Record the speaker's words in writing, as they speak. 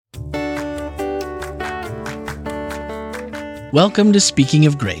Welcome to Speaking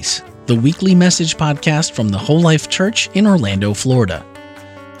of Grace, the weekly message podcast from the Whole Life Church in Orlando, Florida.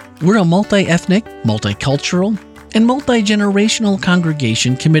 We're a multi-ethnic, multicultural, and multi-generational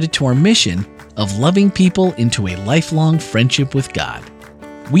congregation committed to our mission of loving people into a lifelong friendship with God.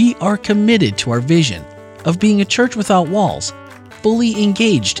 We are committed to our vision of being a church without walls, fully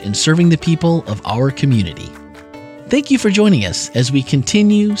engaged in serving the people of our community. Thank you for joining us as we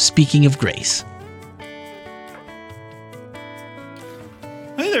continue Speaking of Grace.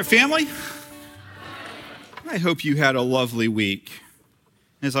 Hey there, family. I hope you had a lovely week.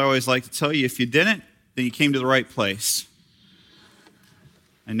 As I always like to tell you, if you didn't, then you came to the right place.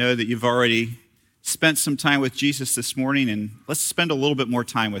 I know that you've already spent some time with Jesus this morning, and let's spend a little bit more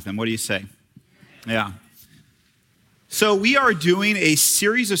time with him. What do you say? Yeah. So we are doing a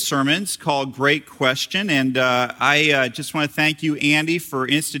series of sermons called Great Question, and I just want to thank you, Andy, for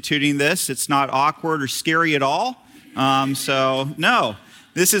instituting this. It's not awkward or scary at all. No.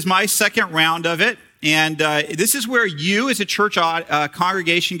 This is my second round of it, and this is where you as a church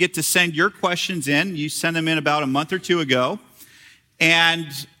congregation get to send your questions in. You sent them in about a month or two ago,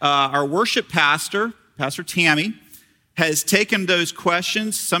 and our worship pastor, Pastor Tammy, has taken those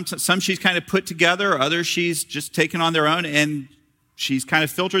questions. Some she's kind of put together, others she's just taken on their own, and she's kind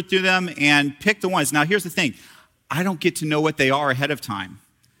of filtered through them and picked the ones. Now, here's the thing. I don't get to know what they are ahead of time.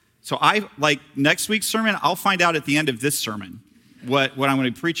 So next week's sermon, I'll find out at the end of this sermon what I'm going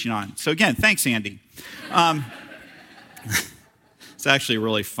to be preaching on. So again, thanks, Andy. It's actually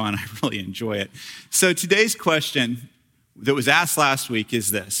really fun. I really enjoy it. So today's question that was asked last week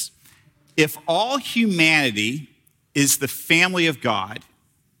is this. If all humanity is the family of God,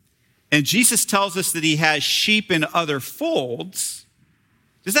 and Jesus tells us that he has sheep in other folds,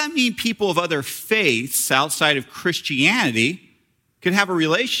 does that mean people of other faiths outside of Christianity could have a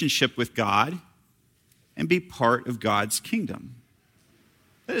relationship with God and be part of God's kingdom?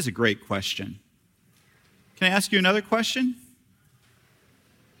 That is a great question. Can I ask you another question?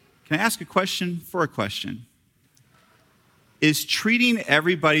 Can I ask a question for a question? Is treating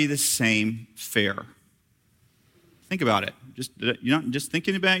everybody the same fair? Think about it. Just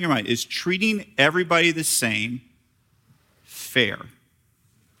thinking about it in your mind. Is treating everybody the same fair?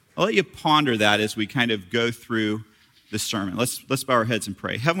 I'll let you ponder that as we kind of go through the sermon. Let's bow our heads and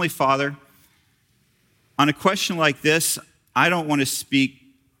pray. Heavenly Father, on a question like this, I don't want to speak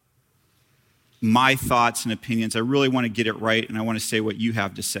my thoughts and opinions. I really want to get it right, and I want to say what you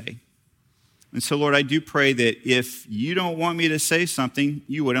have to say. And so, Lord, I do pray that if you don't want me to say something,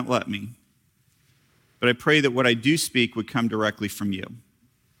 you wouldn't let me. But I pray that what I do speak would come directly from you.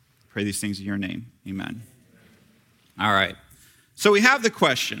 I pray these things in your name. Amen. All right. So we have the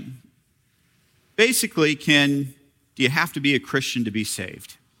question. Basically, do you have to be a Christian to be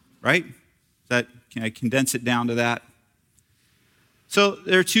saved? Right? Can I condense it down to that? So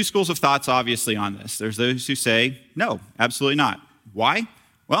there are two schools of thoughts, obviously, on this. There's those who say, no, absolutely not. Why?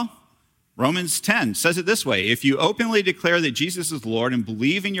 Well, Romans 10 says it this way. If you openly declare that Jesus is Lord and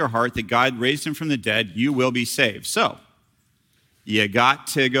believe in your heart that God raised him from the dead, you will be saved. So you got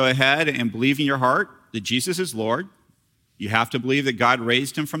to go ahead and believe in your heart that Jesus is Lord. You have to believe that God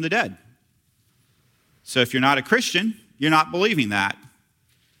raised him from the dead. So if you're not a Christian, you're not believing that.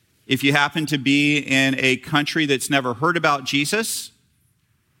 If you happen to be in a country that's never heard about Jesus,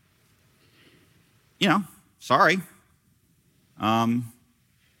 sorry. And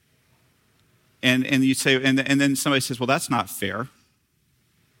you say, and then somebody says, well, that's not fair.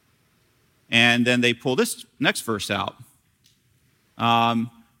 And then they pull this next verse out.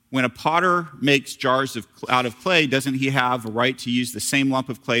 When a potter makes jars out of clay, doesn't he have a right to use the same lump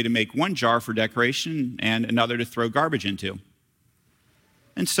of clay to make one jar for decoration and another to throw garbage into?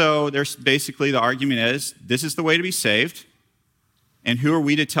 And so there's basically the argument is, this is the way to be saved. And who are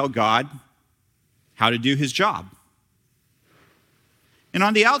we to tell God how to do his job? And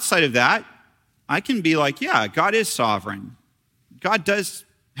on the outside of that, I can be like, yeah, God is sovereign. God does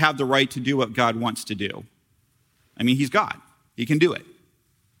have the right to do what God wants to do. I mean, he's God. He can do it.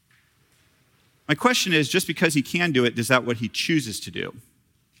 My question is, just because he can do it, is that what he chooses to do?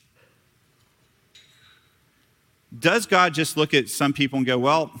 Does God just look at some people and go,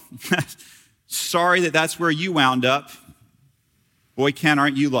 well, sorry that that's where you wound up. Boy, Ken,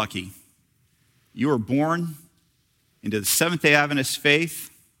 aren't you lucky? You were born into the Seventh-day Adventist faith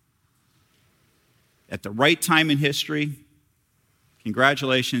at the right time in history.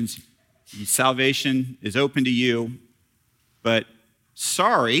 Congratulations, salvation is open to you. But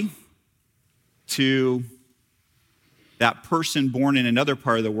sorry to that person born in another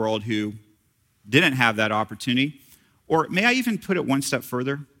part of the world who didn't have that opportunity. Or may I even put it one step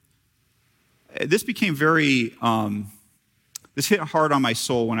further? This became very This hit hard on my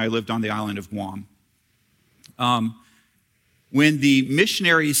soul when I lived on the island of Guam. When the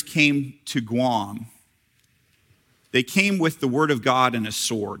missionaries came to Guam, they came with the word of God and a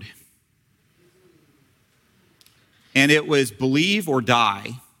sword. And it was believe or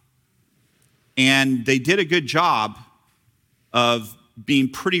die. And they did a good job of being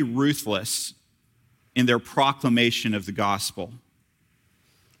pretty ruthless in their proclamation of the gospel.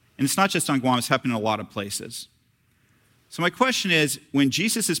 And it's not just on Guam, it's happening in a lot of places. So my question is, when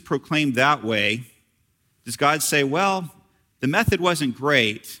Jesus is proclaimed that way, does God say, well, the method wasn't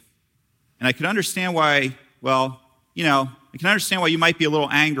great, and I can understand why, I can understand why you might be a little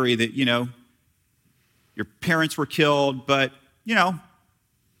angry that, your parents were killed, but,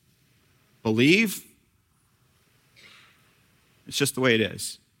 believe. It's just the way it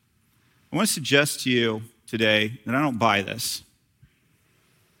is. I want to suggest to you today that I don't buy this.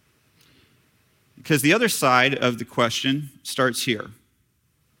 Because the other side of the question starts here.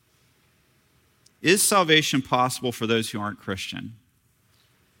 Is salvation possible for those who aren't Christian?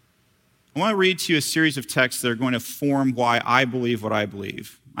 I want to read to you a series of texts that are going to form why I believe what I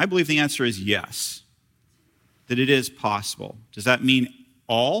believe. I believe the answer is yes, that it is possible. Does that mean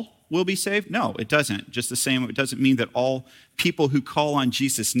all will be saved? No, it doesn't. Just the same, it doesn't mean that all people who call on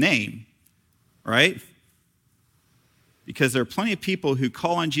Jesus' name, right? Because there are plenty of people who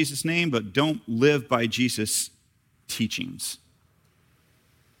call on Jesus' name but don't live by Jesus' teachings.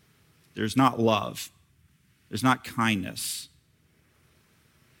 There's not love. There's not kindness.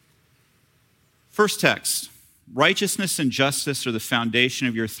 First text, righteousness and justice are the foundation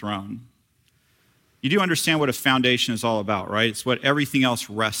of your throne. You do understand what a foundation is all about, right? It's what everything else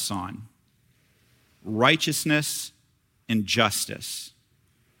rests on. Righteousness and justice.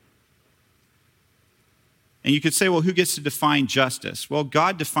 And you could say, well, who gets to define justice? Well,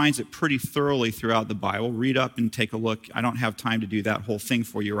 God defines it pretty thoroughly throughout the Bible. Read up and take a look. I don't have time to do that whole thing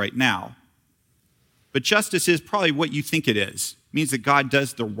for you right now. But justice is probably what you think it is. It means that God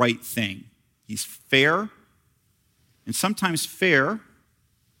does the right thing. He's fair. And sometimes fair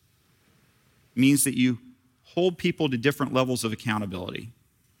means that you hold people to different levels of accountability.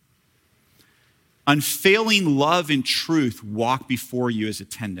 Unfailing love and truth walk before you as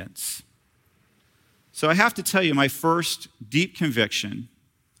attendants. So I have to tell you, my first deep conviction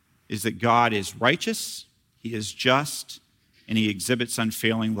is that God is righteous, he is just, and he exhibits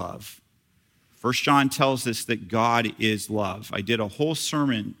unfailing love. 1 John tells us that God is love. I did a whole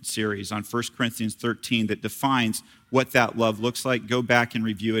sermon series on 1 Corinthians 13 that defines what that love looks like. Go back and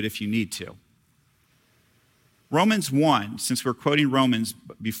review it if you need to. Romans 1, since we're quoting Romans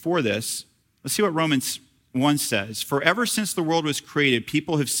before this, let's see what Romans 1 says. For ever since the world was created,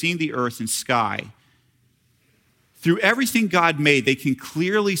 people have seen the earth and sky. Through everything God made, they can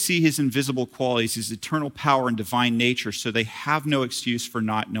clearly see his invisible qualities, his eternal power and divine nature, so they have no excuse for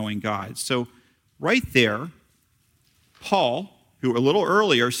not knowing God. So right there, Paul, who a little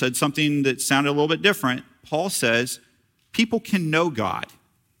earlier said something that sounded a little bit different, Paul says, people can know God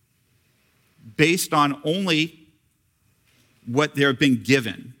based on only what they've been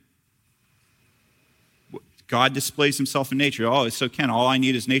given. God displays himself in nature. Oh, so Ken, all I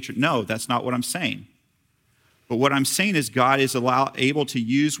need is nature. No, that's not what I'm saying. But what I'm saying is God is able to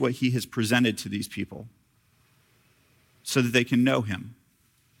use what he has presented to these people so that they can know him.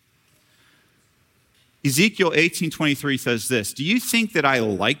 Ezekiel 18:23 says this, do you think that I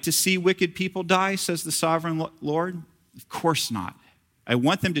like to see wicked people die, says the sovereign Lord? Of course not. I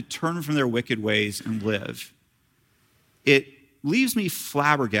want them to turn from their wicked ways and live. It leaves me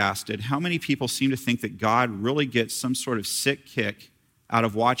flabbergasted how many people seem to think that God really gets some sort of sick kick out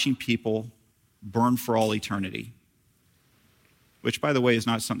of watching people burn for all eternity, which, by the way, is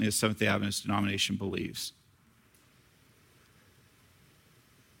not something the Seventh-day Adventist denomination believes.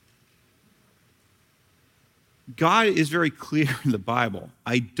 God is very clear in the Bible.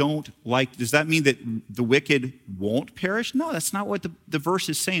 I don't like, does that mean that the wicked won't perish? No, that's not what the verse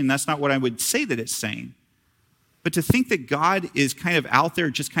is saying. That's not what I would say that it's saying. But to think that God is kind of out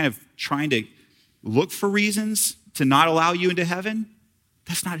there just kind of trying to look for reasons to not allow you into heaven,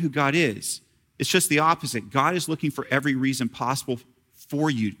 that's not who God is. It's just the opposite. God is looking for every reason possible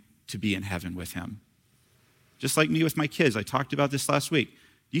for you to be in heaven with him. Just like me with my kids. I talked about this last week.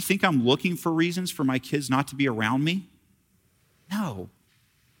 Do you think I'm looking for reasons for my kids not to be around me? No.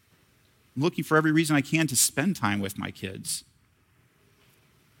 I'm looking for every reason I can to spend time with my kids.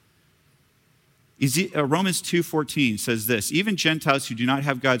 Romans 2:14 says this, even Gentiles who do not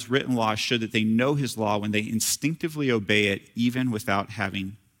have God's written law show that they know his law when they instinctively obey it, even without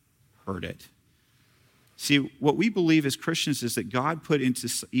having heard it. See, what we believe as Christians is that God put into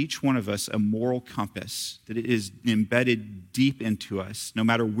each one of us a moral compass, that it is embedded deep into us. No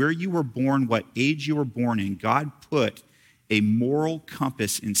matter where you were born, what age you were born in, God put a moral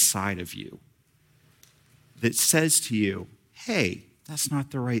compass inside of you that says to you, hey, that's not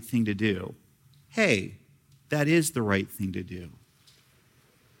the right thing to do. Hey, that is the right thing to do.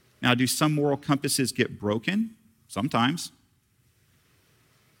 Now, do some moral compasses get broken? Sometimes.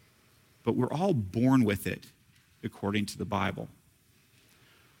 But we're all born with it, according to the Bible.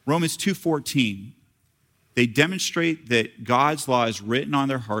 Romans 2:14, they demonstrate that God's law is written on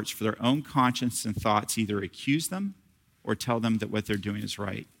their hearts for their own conscience and thoughts, either accuse them or tell them that what they're doing is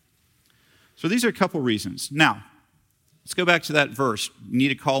right. So these are a couple reasons. Now, let's go back to that verse. You need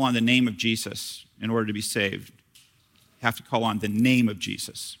to call on the name of Jesus in order to be saved. You have to call on the name of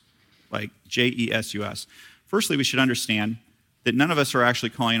Jesus, like J-E-S-U-S. Firstly, we should understand that none of us are actually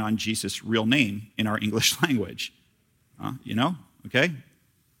calling on Jesus' real name in our English language. Okay?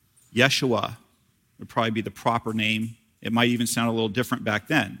 Yeshua would probably be the proper name. It might even sound a little different back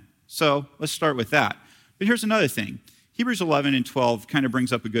then. So let's start with that. But here's another thing. Hebrews 11 and 12 kind of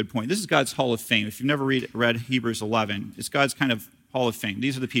brings up a good point. This is God's Hall of Fame. If you've never read Hebrews 11, it's God's kind of Hall of Fame.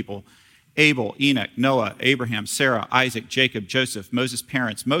 These are the people: Abel, Enoch, Noah, Abraham, Sarah, Isaac, Jacob, Joseph, Moses'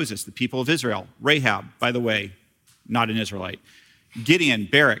 parents, Moses, the people of Israel, Rahab, by the way, not an Israelite, Gideon,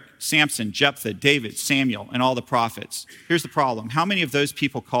 Barak, Samson, Jephthah, David, Samuel, and all the prophets. Here's the problem. How many of those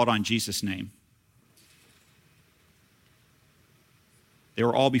people called on Jesus' name? They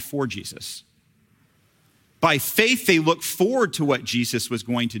were all before Jesus. By faith, they looked forward to what Jesus was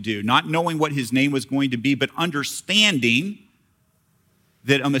going to do, not knowing what his name was going to be, but understanding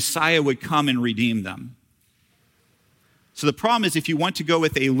that a Messiah would come and redeem them. So the problem is, if you want to go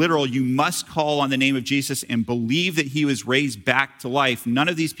with a literal, you must call on the name of Jesus and believe that he was raised back to life. None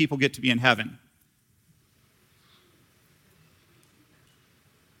of these people get to be in heaven,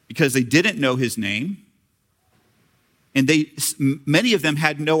 because they didn't know his name, and many of them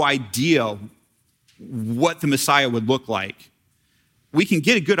had no idea what the Messiah would look like. We can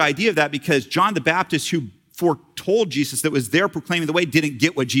get a good idea of that because John the Baptist, who foretold Jesus, that was there proclaiming the way, didn't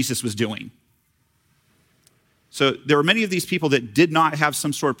get what Jesus was doing. So there were many of these people that did not have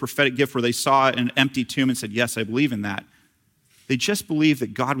some sort of prophetic gift where they saw an empty tomb and said, yes, I believe in that. They just believed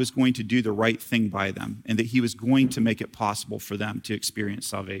that God was going to do the right thing by them and that he was going to make it possible for them to experience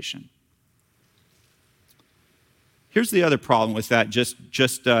salvation. Here's the other problem with that,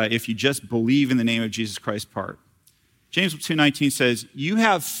 if you just believe in the name of Jesus Christ part. James 2:19 says, you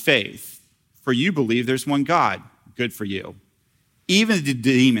have faith, for you believe there's one God. Good for you. Even the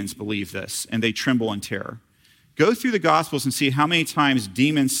demons believe this, and they tremble in terror. Go through the Gospels and see how many times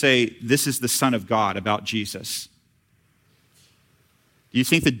demons say, this is the Son of God about Jesus. Do you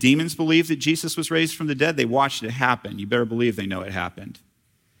think the demons believe that Jesus was raised from the dead? They watched it happen. You better believe they know it happened.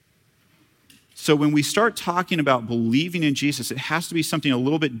 So when we start talking about believing in Jesus, it has to be something a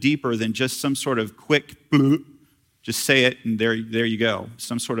little bit deeper than just some sort of quick, just say it and there you go.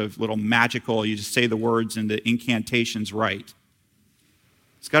 Some sort of little magical, you just say the words and the incantation's right.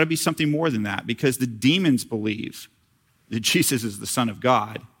 It's got to be something more than that, because the demons believe that Jesus is the Son of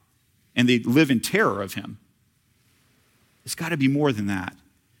God and they live in terror of him. It's got to be more than that.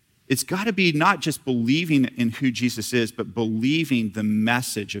 It's got to be not just believing in who Jesus is, but believing the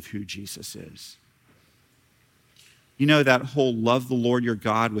message of who Jesus is. You know that whole love the Lord your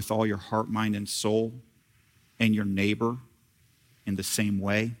God with all your heart, mind, and soul, and your neighbor in the same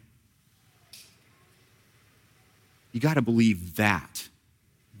way? You got to believe that.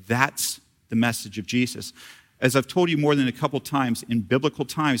 That's the message of Jesus. As I've told you more than a couple times, in biblical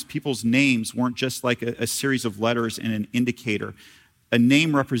times, people's names weren't just like a series of letters and an indicator. A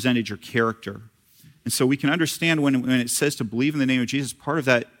name represented your character. And so we can understand when it says to believe in the name of Jesus, part of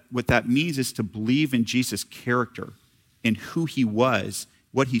that, what that means is to believe in Jesus' character and who he was,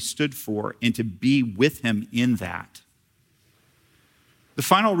 what he stood for, and to be with him in that. The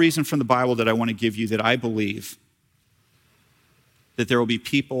final reason from the Bible that I want to give you that I believe that there will be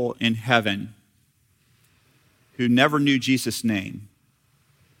people in heaven who never knew Jesus' name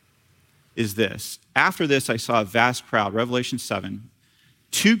is this. After this, I saw a vast crowd, Revelation 7,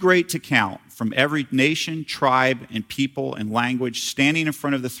 too great to count, from every nation, tribe, and people and language, standing in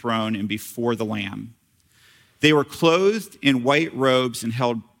front of the throne and before the Lamb. They were clothed in white robes and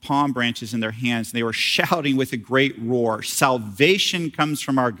held palm branches in their hands. And they were shouting with a great roar, salvation comes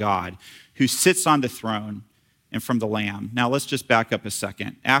from our God, who sits on the throne, and from the Lamb. Now let's just back up a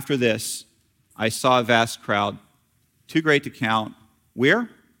second. After this, I saw a vast crowd, too great to count. Where?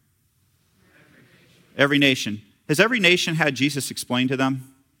 Every nation. Has every nation had Jesus explained to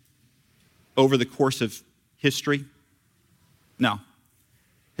them over the course of history? No.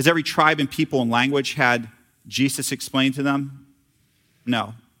 Has every tribe and people and language had Jesus explained to them?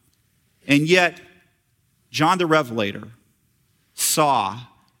 No. And yet, John the Revelator saw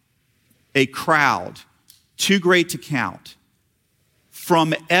a crowd too great to count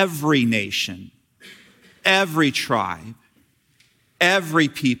from every nation, every tribe, every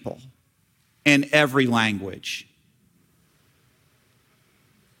people, and every language.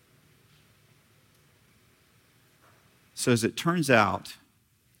 So as it turns out,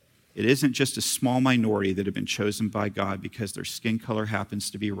 it isn't just a small minority that have been chosen by God because their skin color happens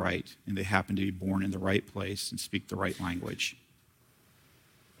to be right and they happen to be born in the right place and speak the right language.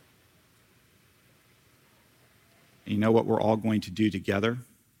 And you know what we're all going to do together?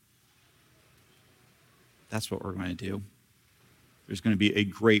 That's what we're going to do. There's going to be a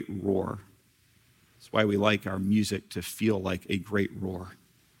great roar. That's why we like our music to feel like a great roar.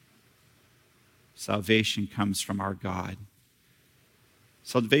 Salvation comes from our God.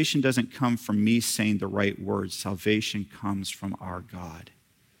 Salvation doesn't come from me saying the right words. Salvation comes from our God.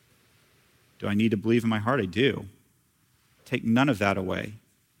 Do I need to believe in my heart? I do. Take none of that away.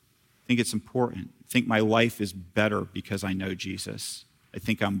 I think it's important. I think my life is better because I know Jesus. I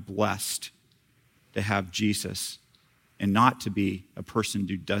think I'm blessed to have Jesus and not to be a person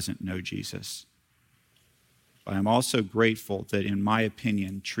who doesn't know Jesus. But I'm also grateful that, in my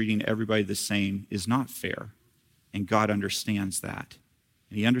opinion, treating everybody the same is not fair, and God understands that.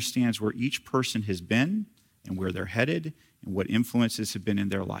 And he understands where each person has been and where they're headed and what influences have been in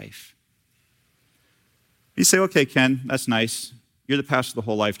their life. You say, okay, Ken, that's nice. You're the pastor of the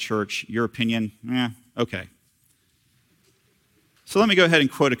Whole Life Church. Your opinion, okay. So let me go ahead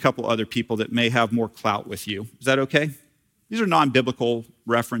and quote a couple other people that may have more clout with you. Is that okay? These are non-biblical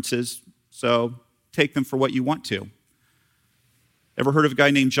references, so take them for what you want to. Ever heard of a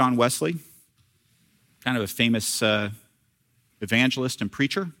guy named John Wesley? Kind of a famous evangelist and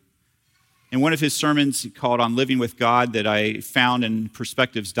preacher. In one of his sermons called On Living with God that I found in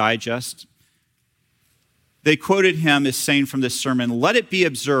Perspectives Digest, they quoted him as saying from this sermon, "Let it be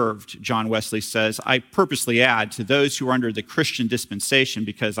observed," John Wesley says, "I purposely add, to those who are under the Christian dispensation,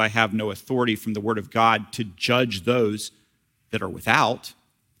 because I have no authority from the word of God to judge those that are without.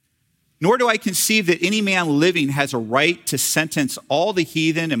 Nor do I conceive that any man living has a right to sentence all the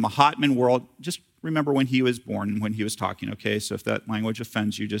heathen and Mahatman world." Just remember when he was born and when he was talking, okay? So if that language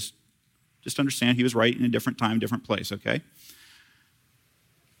offends you, just understand he was right in a different time, different place, okay?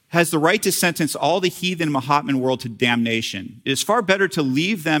 "Has the right to sentence all the heathen Mahatman world to damnation. It is far better to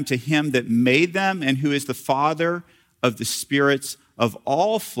leave them to him that made them and who is the Father of the spirits of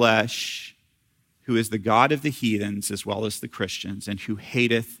all flesh, who is the God of the heathens as well as the Christians, and who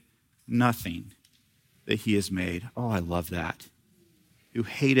hateth nothing that he has made." Oh, I love that. "Who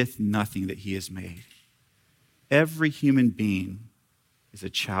hateth nothing that he has made." Every human being is a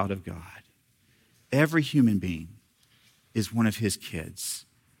child of God. Every human being is one of his kids.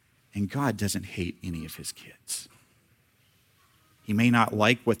 And God doesn't hate any of his kids. He may not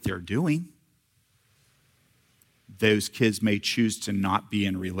like what they're doing. Those kids may choose to not be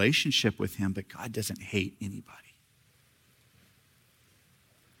in relationship with him, but God doesn't hate anybody.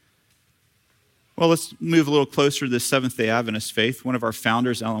 Well, let's move a little closer to the Seventh-day Adventist faith. One of our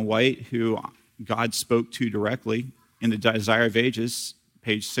founders, Ellen White, who God spoke to directly in the Desire of Ages,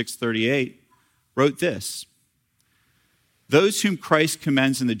 page 638, wrote this: "Those whom Christ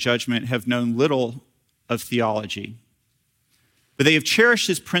commends in the judgment have known little of theology, but they have cherished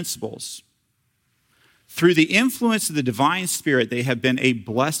his principles. Through the influence of the divine Spirit, they have been a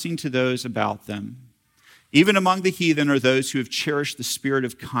blessing to those about them. Even among the heathen are those who have cherished the spirit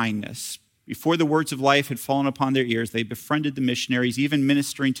of kindness. Before the words of life had fallen upon their ears, they befriended the missionaries, even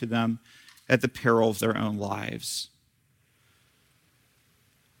ministering to them at the peril of their own lives.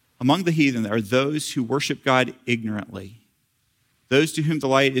 Among the heathen are those who worship God ignorantly, those to whom the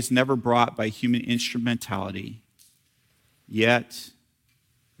light is never brought by human instrumentality, yet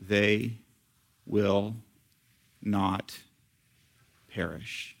they will not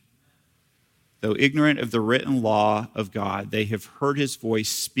perish. Though ignorant of the written law of God, they have heard his voice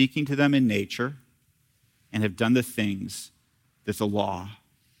speaking to them in nature and have done the things that the law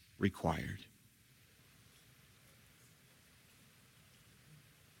required."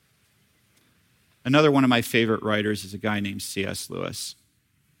 Another one of my favorite writers is a guy named C.S. Lewis.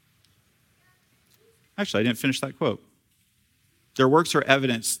 Actually, I didn't finish that quote. "Their works are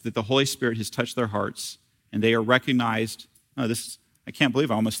evidence that the Holy Spirit has touched their hearts, and they are recognized." I can't believe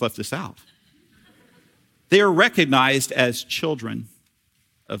I almost left this out. "They are recognized as children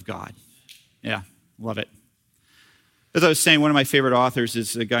of God." Yeah, love it. As I was saying, one of my favorite authors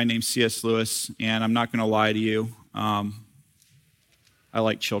is a guy named C.S. Lewis, and I'm not going to lie to you. I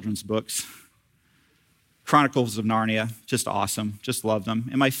like children's books. Chronicles of Narnia, just awesome, just love them.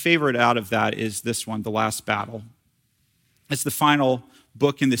 And my favorite out of that is this one, The Last Battle. It's the final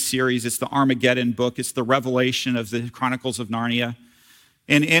book in the series. It's the Armageddon book. It's the revelation of the Chronicles of Narnia.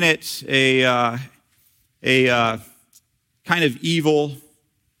 And in it, a kind of evil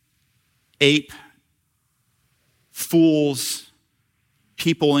ape fools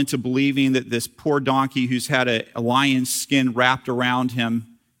people into believing that this poor donkey who's had a lion's skin wrapped around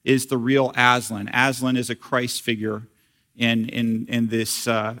him is the real Aslan. Aslan is a Christ figure in this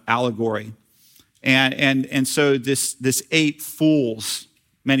allegory. And so this ape fools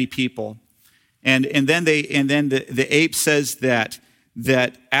many people. And then the ape says that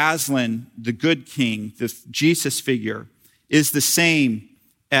Aslan, the good king, the Jesus figure, is the same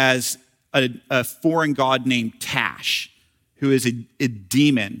as a foreign god named Tash, who is a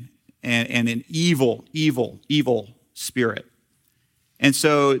demon and an evil spirit. And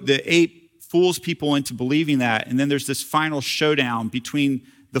so the ape fools people into believing that. And then there's this final showdown between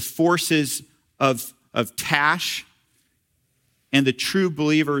the forces of Tash and the true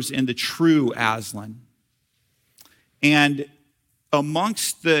believers in the true Aslan. And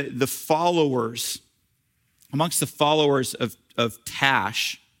amongst the followers of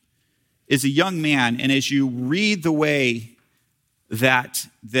Tash is a young man, and as you read the way that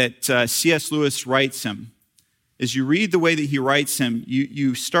C.S. Lewis writes him, as you read the way that he writes him,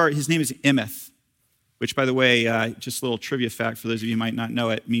 you start, his name is Imeth, which, by the way, just a little trivia fact for those of you who might not know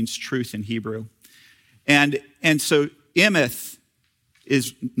it, means truth in Hebrew. And so Imeth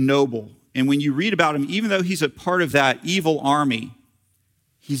is noble. And when you read about him, even though he's a part of that evil army,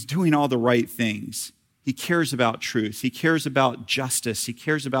 he's doing all the right things. He cares about truth. He cares about justice. He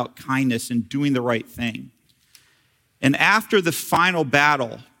cares about kindness and doing the right thing. And after the final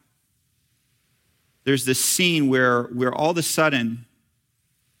battle, there's this scene where all of a sudden,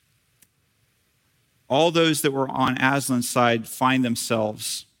 all those that were on Aslan's side find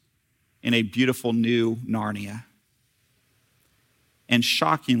themselves in a beautiful new Narnia. And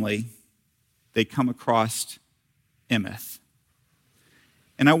shockingly, they come across Imeth.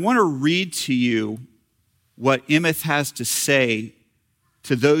 And I want to read to you what Imeth has to say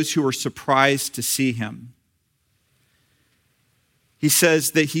to those who are surprised to see him. He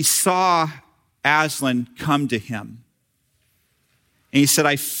says that he saw Aslan come to him. And he said,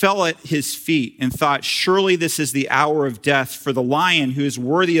 I fell at his feet and thought, surely this is the hour of death, for the lion who is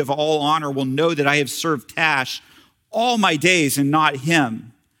worthy of all honor will know that I have served Tash all my days and not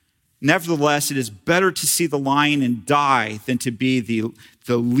him. Nevertheless, it is better to see the lion and die than to be the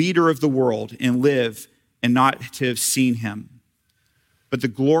leader of the world and live and not to have seen him. But the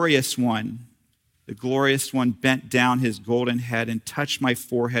glorious one bent down his golden head and touched my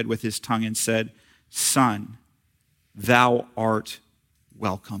forehead with his tongue and said, Son, thou art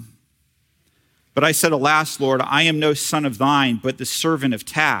welcome. But I said, Alas, Lord, I am no son of thine, but the servant of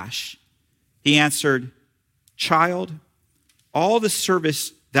Tash. He answered, Child, all the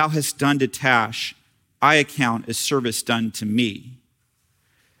service thou hast done to Tash, I account as service done to me.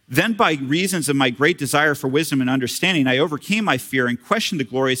 Then by reasons of my great desire for wisdom and understanding, I overcame my fear and questioned the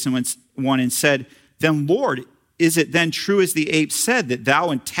glorious one and said, Then, Lord, is it then true as the ape said that thou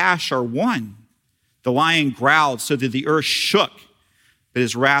and Tash are one? The lion growled so that the earth shook, but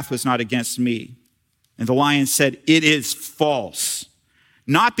his wrath was not against me. And the lion said, It is false,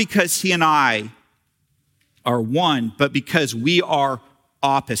 not because he and I are one, but because we are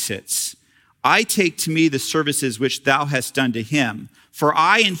opposites. I take to me the services which thou hast done to him. For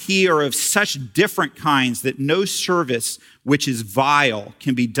I and he are of such different kinds that no service which is vile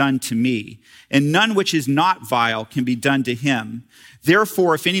can be done to me, and none which is not vile can be done to him.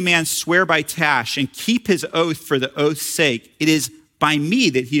 Therefore, if any man swear by Tash and keep his oath for the oath's sake, it is by me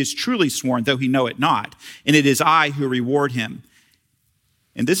that he is truly sworn, though he know it not, and it is I who reward him.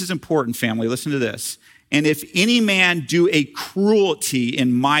 And this is important, family. Listen to this. And if any man do a cruelty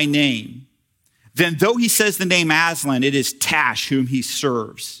in my name, then though he says the name Aslan, it is Tash whom he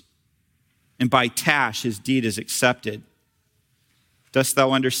serves. And by Tash his deed is accepted. Dost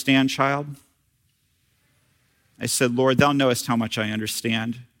thou understand, child? I said, Lord, thou knowest how much I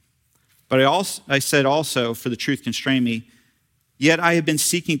understand. But I said also, for the truth constrained me, yet I have been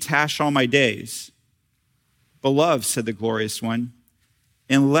seeking Tash all my days. Beloved, said the glorious one,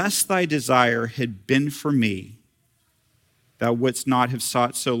 unless thy desire had been for me, thou wouldst not have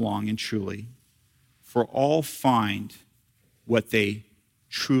sought so long and truly. For all find what they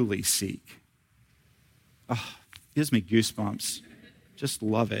truly seek. Oh, gives me goosebumps. Just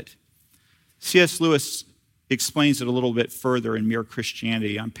love it. C.S. Lewis explains it a little bit further in Mere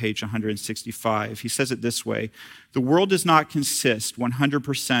Christianity on page 165. He says it this way: the world does not consist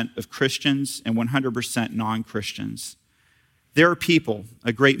 100% of Christians and 100% non-Christians. There are people,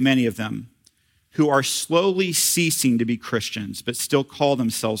 a great many of them, who are slowly ceasing to be Christians, but still call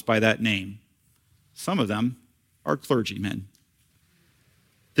themselves by that name. Some of them are clergymen.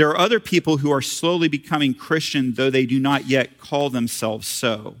 There are other people who are slowly becoming Christian, though they do not yet call themselves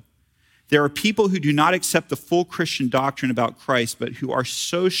so. There are people who do not accept the full Christian doctrine about Christ, but who are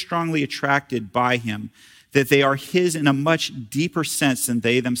so strongly attracted by him that they are his in a much deeper sense than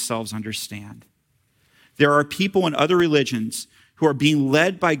they themselves understand. There are people in other religions who are being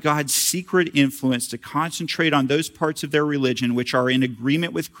led by God's secret influence to concentrate on those parts of their religion which are in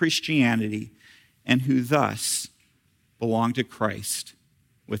agreement with Christianity, and who thus belong to Christ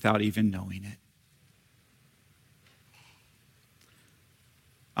without even knowing it.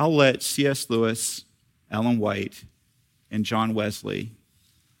 I'll let C.S. Lewis, Ellen White, and John Wesley,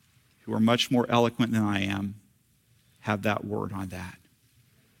 who are much more eloquent than I am, have that word on that.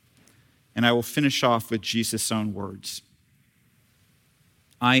 And I will finish off with Jesus' own words.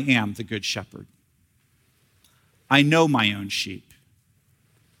 I am the good shepherd. I know my own sheep,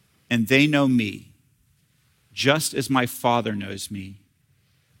 and they know me, just as my Father knows me,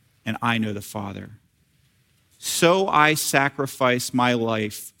 and I know the Father. So I sacrifice my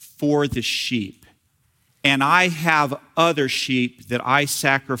life for the sheep, and I have other sheep that I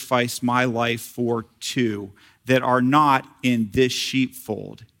sacrifice my life for too, that are not in this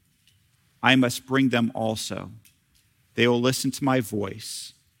sheepfold. I must bring them also. They will listen to my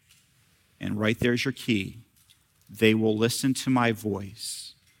voice. And right there's your key. They will listen to my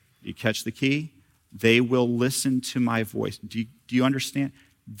voice. You catch the key? They will listen to my voice. Do you understand?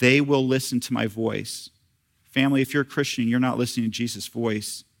 They will listen to my voice. Family, if you're a Christian, you're not listening to Jesus'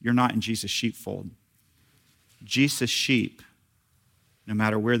 voice. You're not in Jesus' sheepfold. Jesus' sheep, no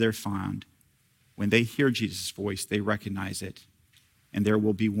matter where they're found, when they hear Jesus' voice, they recognize it. And there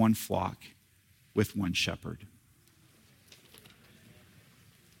will be one flock with one shepherd.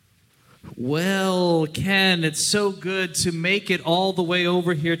 Well, Ken, it's so good to make it all the way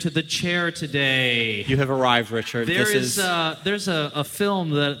over here to the chair today. You have arrived, Richard. There's a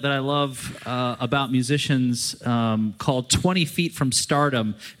film that I love about musicians called 20 Feet from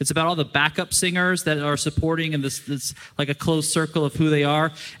Stardom. It's about all the backup singers that are supporting in this like a closed circle of who they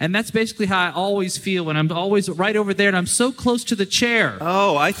are. And that's basically how I always feel when I'm always right over there and I'm so close to the chair.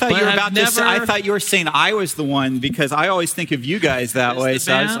 Oh, I thought you were about to say, I thought you were saying I was the one, because I always think of you guys that way.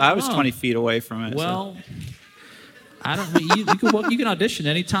 So I was 20 feet away from it. Well, so. I don't. You can audition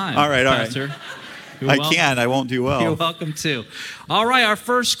anytime. All right, Pastor. I can. I won't do well. You're welcome to. All right, our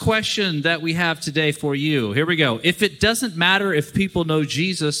first question that we have today for you. Here we go. If it doesn't matter if people know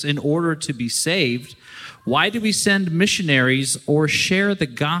Jesus in order to be saved, why do we send missionaries or share the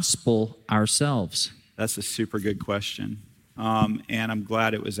gospel ourselves? That's a super good question, and I'm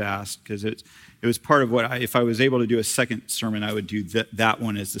glad it was asked, because it was part of what if I was able to do a second sermon, I would do that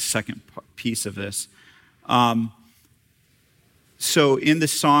one as the second piece of this. So in the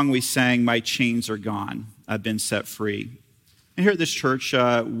song we sang, "My chains are gone, I've been set free." And here at this church,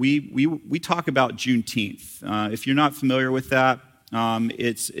 we talk about Juneteenth. If you're not familiar with that,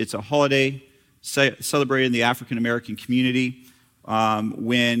 it's a holiday celebrated in the African American community.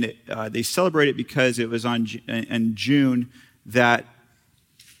 When they celebrate it because it was in June that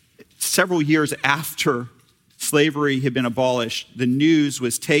several years after slavery had been abolished, the news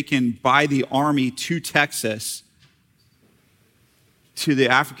was taken by the army to Texas to the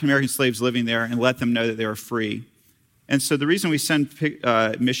African American slaves living there and let them know that they were free. And so the reason we send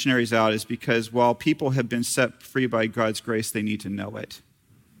missionaries out is because while people have been set free by God's grace, they need to know it.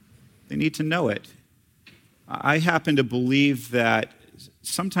 They need to know it. I happen to believe that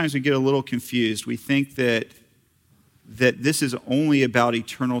sometimes we get a little confused. We think that this is only about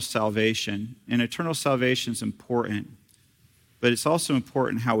eternal salvation. And eternal salvation is important, but it's also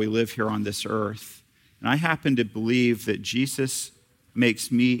important how we live here on this earth. And I happen to believe that Jesus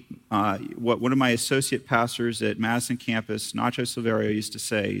makes me, what one of my associate pastors at Madison campus, Nacho Silverio, used to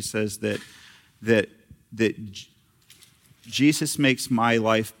say. He says that Jesus makes my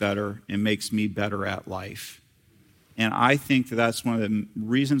life better and makes me better at life. And I think that that's one of the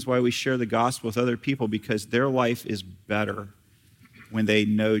reasons why we share the gospel with other people, because their life is better when they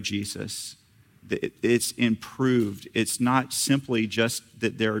know Jesus. It's improved. It's not simply just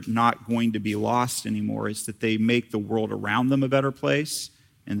that they're not going to be lost anymore. It's that they make the world around them a better place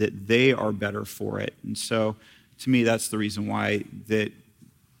and that they are better for it. And so to me, that's the reason why that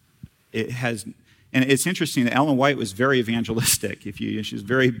And it's interesting that Ellen White was very evangelistic. She was a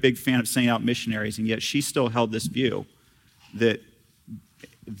very big fan of sending out missionaries, and yet she still held this view that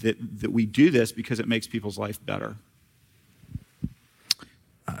we do this because it makes people's life better.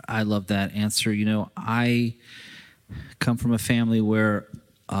 I love that answer. I come from a family where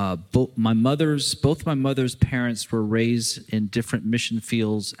both my mother's parents were raised in different mission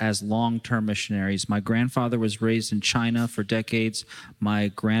fields as long-term missionaries. My grandfather was raised in China for decades, my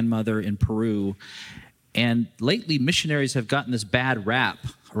grandmother in Peru. And lately, missionaries have gotten this bad rap,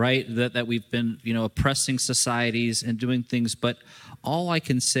 right? That we've been, oppressing societies and doing things. But all I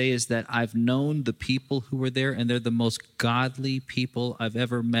can say is that I've known the people who were there, and they're the most godly people I've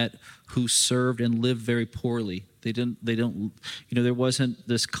ever met who served and lived very poorly. There wasn't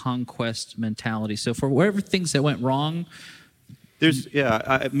this conquest mentality. So for whatever things that went wrong, I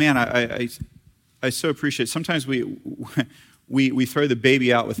so appreciate. Sometimes we throw the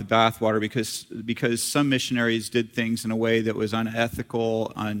baby out with the bathwater because some missionaries did things in a way that was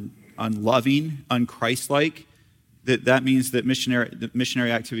unethical, unloving, unchristlike. That means that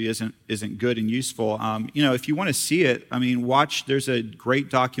missionary activity isn't good and useful. If you want to see it, watch. There's a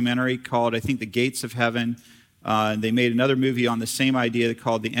great documentary called, I think, The Gates of Heaven. They made another movie on the same idea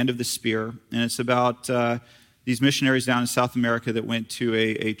called The End of the Spear, and it's about these missionaries down in South America that went to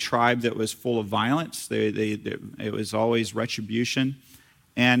a tribe that was full of violence. It was always retribution.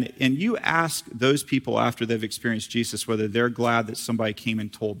 And you ask those people after they've experienced Jesus whether they're glad that somebody came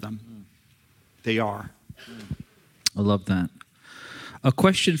and told them. They are. I love that. A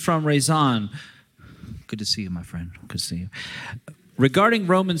question from Rezan. Good to see you, my friend. Good to see you. Regarding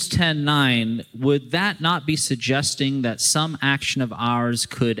Romans 10:9, would that not be suggesting that some action of ours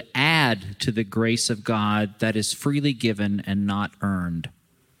could add to the grace of God that is freely given and not earned?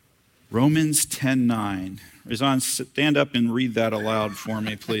 Romans 10:9. Rezan, stand up and read that aloud for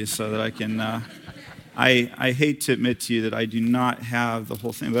me, please, so that I can... I hate to admit to you that I do not have the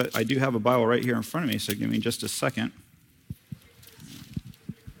whole thing, but I do have a Bible right here in front of me, so give me just a second.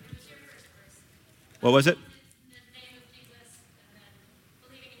 What was it?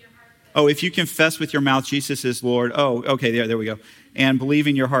 Oh, if you confess with your mouth Jesus is Lord. Oh, okay, there we go. And believe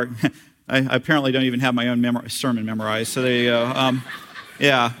in your heart. I apparently don't even have my own sermon memorized, so there you go.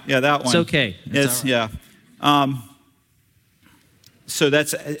 Yeah, that one. It's okay. It's Yeah. So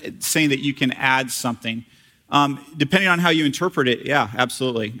that's saying that you can add something. Depending on how you interpret it, yeah,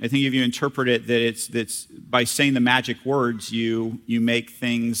 absolutely. I think if you interpret it that it's by saying the magic words, you make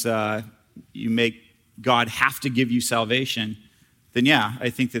things, you make God have to give you salvation, then yeah, I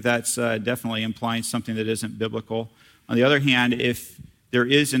think that's definitely implying something that isn't biblical. On the other hand, if there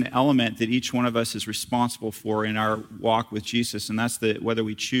is an element that each one of us is responsible for in our walk with Jesus, and that's whether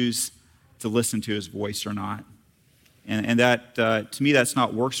we choose to listen to his voice or not. And that, to me, that's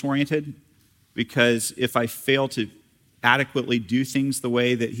not works-oriented, because if I fail to adequately do things the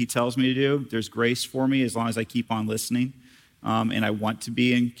way that he tells me to do, there's grace for me as long as I keep on listening, and I want to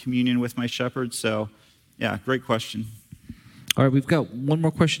be in communion with my shepherd. So, yeah, great question. All right, we've got one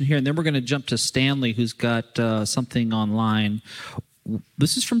more question here, and then we're going to jump to Stanley, who's got something online.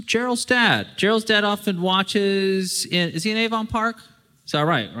 This is from Gerald's dad. Gerald's dad often watches, is he in Avon Park? Is that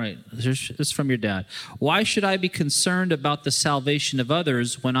right? This is from your dad. Why should I be concerned about the salvation of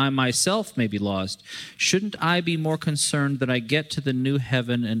others when I myself may be lost? Shouldn't I be more concerned that I get to the new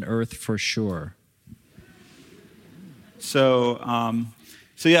heaven and earth for sure? So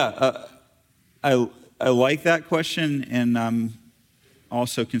yeah, I like that question, and I'm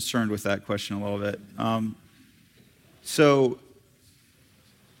also concerned with that question a little bit. So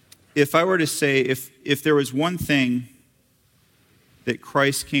if I were to say, if there was one thing that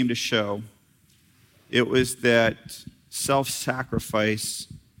Christ came to show, it was that self-sacrifice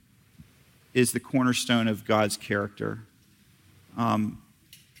is the cornerstone of God's character, and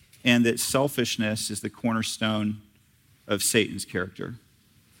that selfishness is the cornerstone of Satan's character.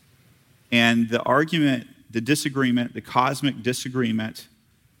 And the argument, the disagreement, the cosmic disagreement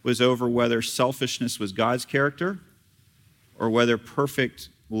was over whether selfishness was God's character or whether perfect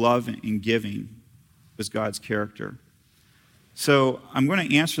love and giving was God's character. So I'm going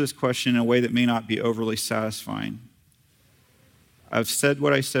to answer this question in a way that may not be overly satisfying. I've said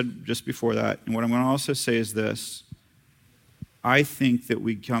what I said just before that, and what I'm going to also say is this. I think that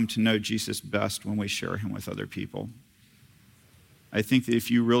we come to know Jesus best when we share him with other people. I think that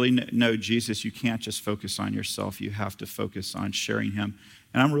if you really know Jesus, you can't just focus on yourself. You have to focus on sharing him.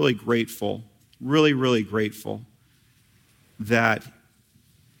 And I'm really grateful, really grateful that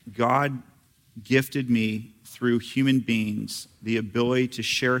God gifted me through human beings the ability to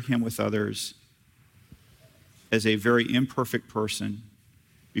share him with others as a very imperfect person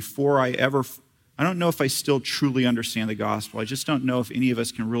before I I don't know if I still truly understand the gospel. I just don't know if any of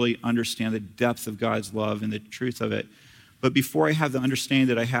us can really understand the depth of God's love and the truth of it. But before I have the understanding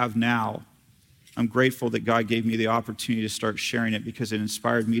that I have now, I'm grateful that God gave me the opportunity to start sharing it because it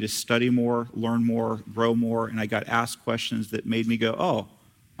inspired me to study more, learn more, grow more, and I got asked questions that made me go, oh,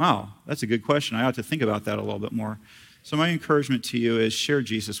 wow, that's a good question. I ought to think about that a little bit more. So my encouragement to you is share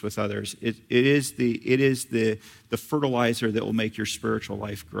Jesus with others. It is the fertilizer that will make your spiritual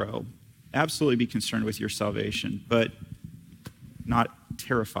life grow. Absolutely be concerned with your salvation, but not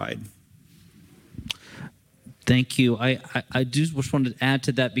terrified. Thank you. I do just want to add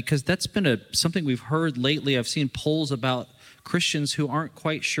to that because that's been something we've heard lately. I've seen polls about Christians who aren't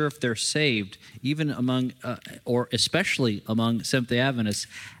quite sure if they're saved, even among, or especially among Seventh-day Adventists.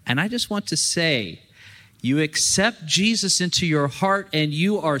 And I just want to say, you accept Jesus into your heart and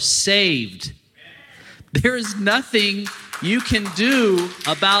you are saved. There is nothing you can do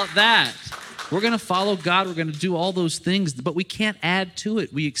about that. We're going to follow God. We're going to do all those things, but we can't add to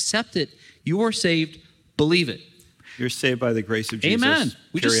it. We accept it. You are saved. Believe it. You're saved by the grace of Jesus. Amen.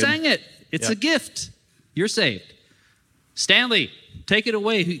 We just sang it. It's a gift. You're saved. Stanley, take it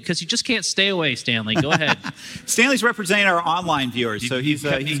away because you just can't stay away, Stanley. Go ahead. Stanley's representing our online viewers, so he's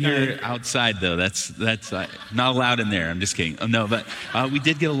here outside though. That's not allowed in there. I'm just kidding. Oh, no, but we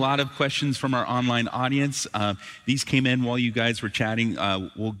did get a lot of questions from our online audience. These came in while you guys were chatting.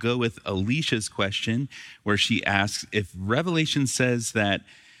 We'll go with Alicia's question, where she asks if Revelation says that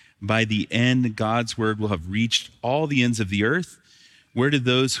by the end, God's word will have reached all the ends of the earth. Where did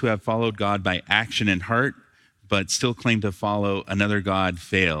those who have followed God by action and heart, but still claim to follow another God,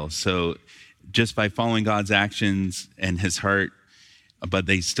 fail? So just by following God's actions and his heart, but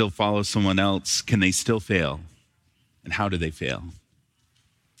they still follow someone else, can they still fail? And how do they fail?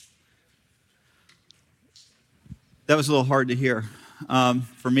 That was a little hard to hear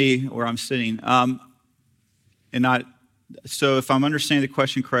for me where I'm sitting. So if I'm understanding the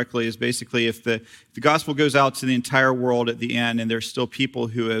question correctly, is basically if the gospel goes out to the entire world at the end and there's still people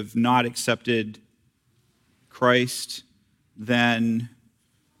who have not accepted Christ, then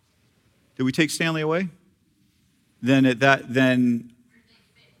do we take Stanley away? Then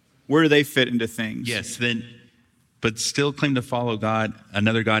where do they fit into things? Yes, then, but still claim to follow God,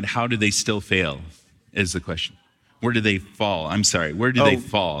 another God. How do they still fail? Is the question. Where do they fall? I'm sorry. Where do they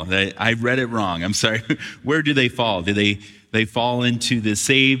fall? I read it wrong. I'm sorry. Where do they fall? Do they fall into the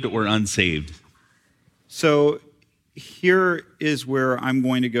saved or unsaved? So here is where I'm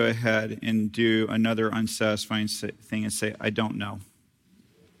going to go ahead and do another unsatisfying thing and say, I don't know.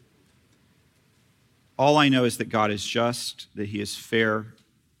 All I know is that God is just, that he is fair,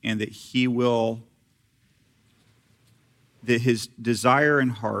 and that that his desire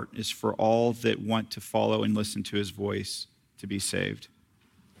and heart is for all that want to follow and listen to his voice to be saved.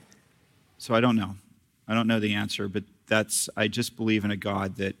 So I don't know. I don't know the answer, but I just believe in a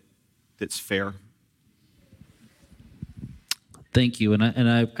God that's fair. Thank you. And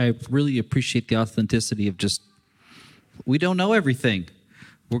I really appreciate the authenticity of just, we don't know everything.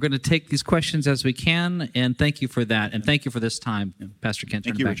 We're going to take these questions as we can, and thank you for that. And thank you for this time. Pastor Kent,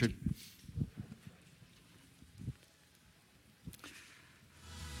 turn it back to you.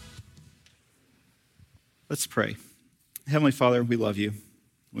 Let's pray. Heavenly Father, we love you.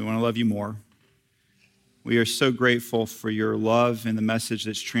 We want to love you more. We are so grateful for your love and the message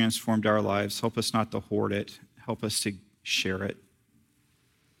that's transformed our lives. Help us not to hoard it. Help us to share it.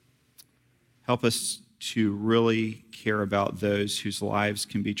 Help us to really care about those whose lives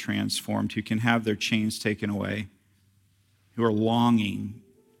can be transformed, who can have their chains taken away, who are longing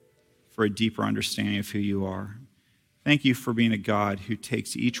for a deeper understanding of who you are. Thank you for being a God who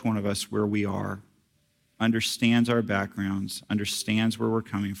takes each one of us where we are, understands our backgrounds, understands where we're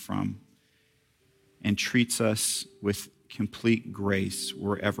coming from, and treats us with complete grace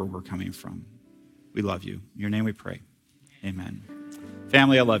wherever we're coming from. We love you. In your name we pray. Amen.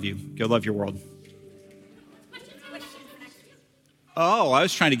 Family, I love you. Go love your world. Oh, I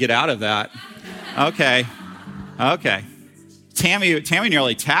was trying to get out of that. Okay. Tammy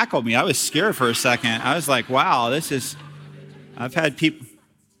nearly tackled me. I was scared for a second. I was like, wow, I've had people.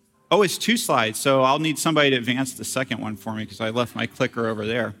 Oh, it's 2 slides, so I'll need somebody to advance the second one for me because I left my clicker over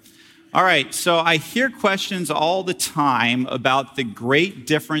there. All right, so I hear questions all the time about the great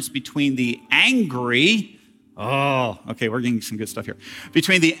difference between the angry, we're getting some good stuff here,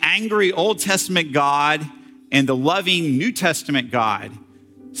 between the angry Old Testament God and the loving New Testament God.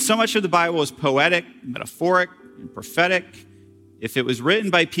 So much of the Bible is poetic, metaphoric, and prophetic. If it was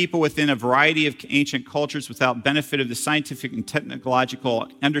written by people within a variety of ancient cultures without benefit of the scientific and technological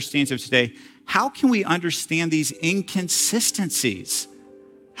understandings of today, how can we understand these inconsistencies?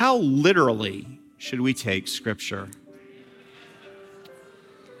 How literally should we take Scripture?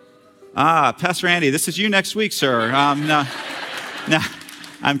 Pastor Andy, this is you next week, sir. No,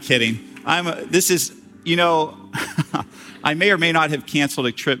 I'm kidding. I may or may not have canceled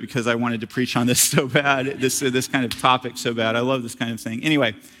a trip because I wanted to preach on this so bad, this kind of topic so bad. I love this kind of thing.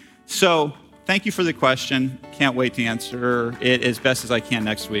 Anyway, so thank you for the question. Can't wait to answer it as best as I can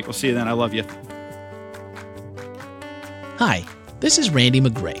next week. We'll see you then. I love you. Hi, this is Randy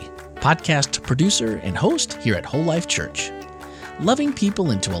McGray, podcast producer and host here at Whole Life Church. Loving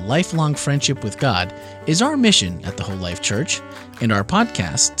people into a lifelong friendship with God is our mission at the Whole Life Church, and our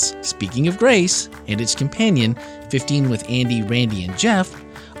podcasts, Speaking of Grace, and its companion, 15 with Andy, Randy, and Jeff,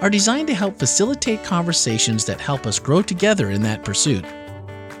 are designed to help facilitate conversations that help us grow together in that pursuit.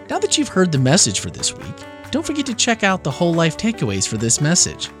 Now that you've heard the message for this week, don't forget to check out the Whole Life takeaways for this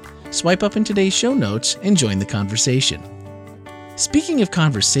message. Swipe up in today's show notes and join the conversation. Speaking of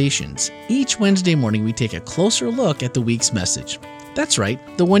conversations, each Wednesday morning we take a closer look at the week's message. That's right,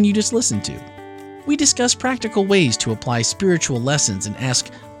 the one you just listened to. We discuss practical ways to apply spiritual lessons and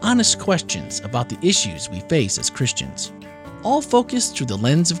ask honest questions about the issues we face as Christians, all focused through the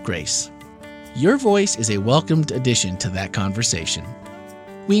lens of grace. Your voice is a welcomed addition to that conversation.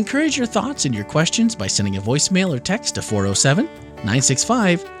 We encourage your thoughts and your questions by sending a voicemail or text to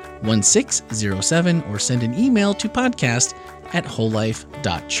 407-965-1607 or send an email to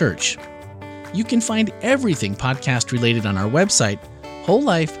podcast@wholelife.church. You can find everything podcast related on our website,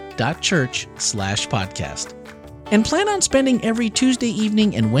 wholelife.church/podcast. And plan on spending every Tuesday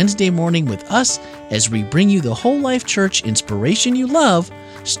evening and Wednesday morning with us as we bring you the Whole Life Church inspiration you love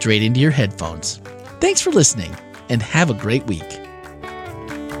straight into your headphones. Thanks for listening and have a great week.